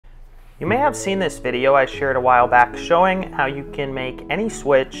You may have seen this video I shared a while back showing how you can make any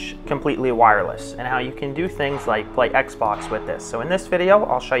switch completely wireless and how you can do things like play Xbox with this. So in this video,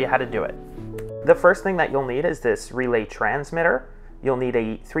 I'll show you how to do it. The first thing that you'll need is this relay transmitter. You'll need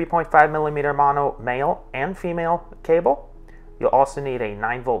a 3.5mm mono male and female cable. You'll also need a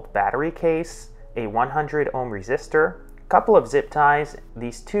 9-volt battery case, a 100 ohm resistor, a couple of zip ties,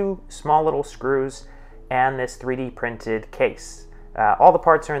 these two small little screws, and this 3D printed case. All the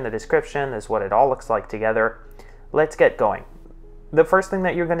parts are in the description. This is what it all looks like together. Let's get going. The first thing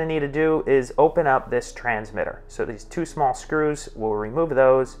that you're going to need to do is open up this transmitter. So these two small screws, we'll remove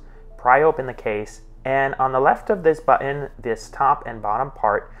those, pry open the case, and on the left of this button, this top and bottom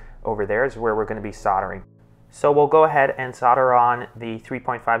part over there is where we're going to be soldering. So we'll go ahead and solder on the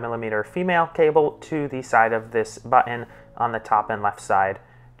 3.5mm female cable to the side of this button on the top and left side,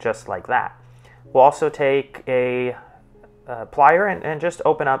 just like that. We'll also take a plier and just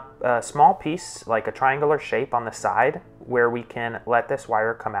open up a small piece, like a triangular shape on the side, where we can let this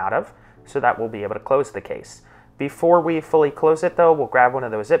wire come out of, so that we'll be able to close the case. Before we fully close it though, we'll grab one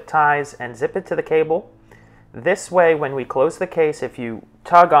of those zip ties and zip it to the cable. This way, when we close the case, if you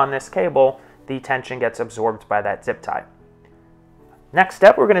tug on this cable, the tension gets absorbed by that zip tie. Next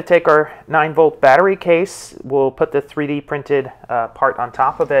step, we're going to take our 9-volt battery case. We'll put the 3D printed part on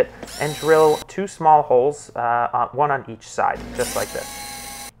top of it and drill two small holes, one on each side, just like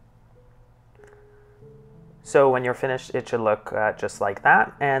this. So when you're finished, it should look just like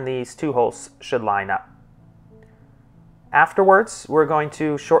that, and these two holes should line up. Afterwards, we're going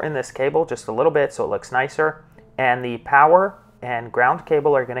to shorten this cable just a little bit so it looks nicer, and the power and ground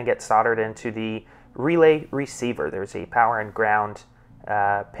cable are going to get soldered into the relay receiver. There's a power and ground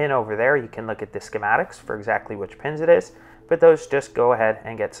pin over there. You can look at the schematics for exactly which pins it is, but those just go ahead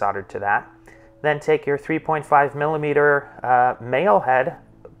and get soldered to that. Then take your 3.5mm male head,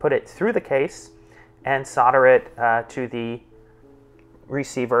 put it through the case, and solder it to the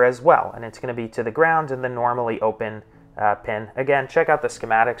receiver as well. And it's going to be to the ground and the normally open pin. Again, check out the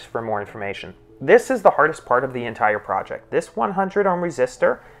schematics for more information. This is the hardest part of the entire project. This 100 ohm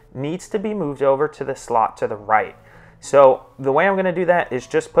resistor needs to be moved over to the slot to the right. So the way I'm going to do that is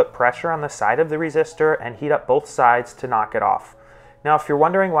just put pressure on the side of the resistor and heat up both sides to knock it off. Now, if you're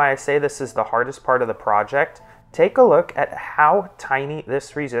wondering why I say this is the hardest part of the project, take a look at how tiny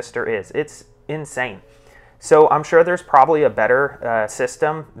this resistor is. It's insane. So I'm sure there's probably a better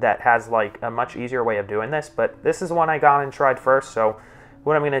system that has like a much easier way of doing this, but this is the one I got and tried first. So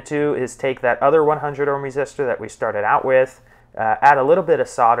what I'm going to do is take that other 100 ohm resistor that we started out with, add a little bit of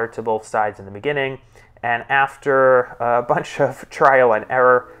solder to both sides in the beginning, and after a bunch of trial and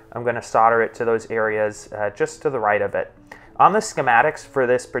error, I'm going to solder it to those areas just to the right of it. On the schematics for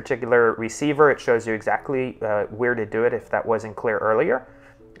this particular receiver, it shows you exactly where to do it if that wasn't clear earlier.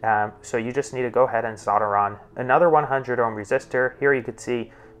 So you just need to go ahead and solder on another 100 ohm resistor. Here you could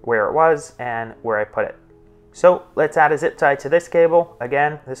see where it was and where I put it. So let's add a zip tie to this cable.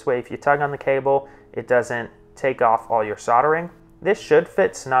 Again, this way if you tug on the cable, it doesn't take off all your soldering. This should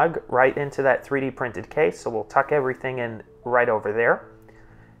fit snug right into that 3D printed case, so we'll tuck everything in right over there.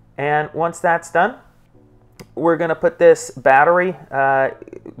 And once that's done, we're going to put this battery,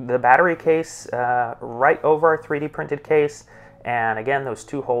 the battery case, right over our 3D printed case. And again, those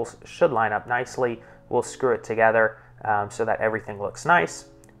two holes should line up nicely. We'll screw it together so that everything looks nice.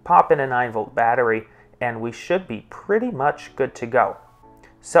 Pop in a 9-volt battery, and we should be pretty much good to go.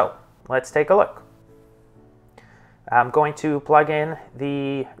 So let's take a look. I'm going to plug in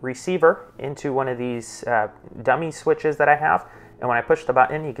the receiver into one of these dummy switches that I have, and when I push the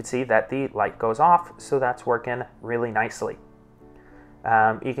button, you can see that the light goes off, so that's working really nicely.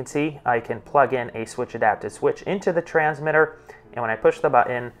 You can see I can plug in a switch adapted switch into the transmitter, and when I push the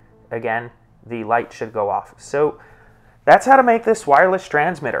button, again, the light should go off. So that's how to make this wireless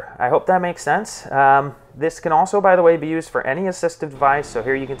transmitter. I hope that makes sense. This can also, by the way, be used for any assistive device. So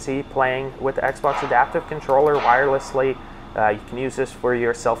here you can see playing with the Xbox adaptive controller wirelessly. You can use this for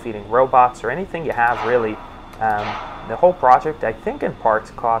your self-feeding robots or anything you have, really. The whole project, I think in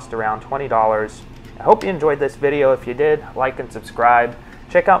parts, cost around $20. I hope you enjoyed this video. If you did, like and subscribe.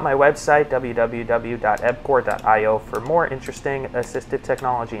 Check out my website, www.ebcore.io, for more interesting assistive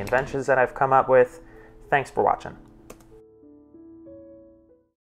technology inventions that I've come up with. Thanks for watching.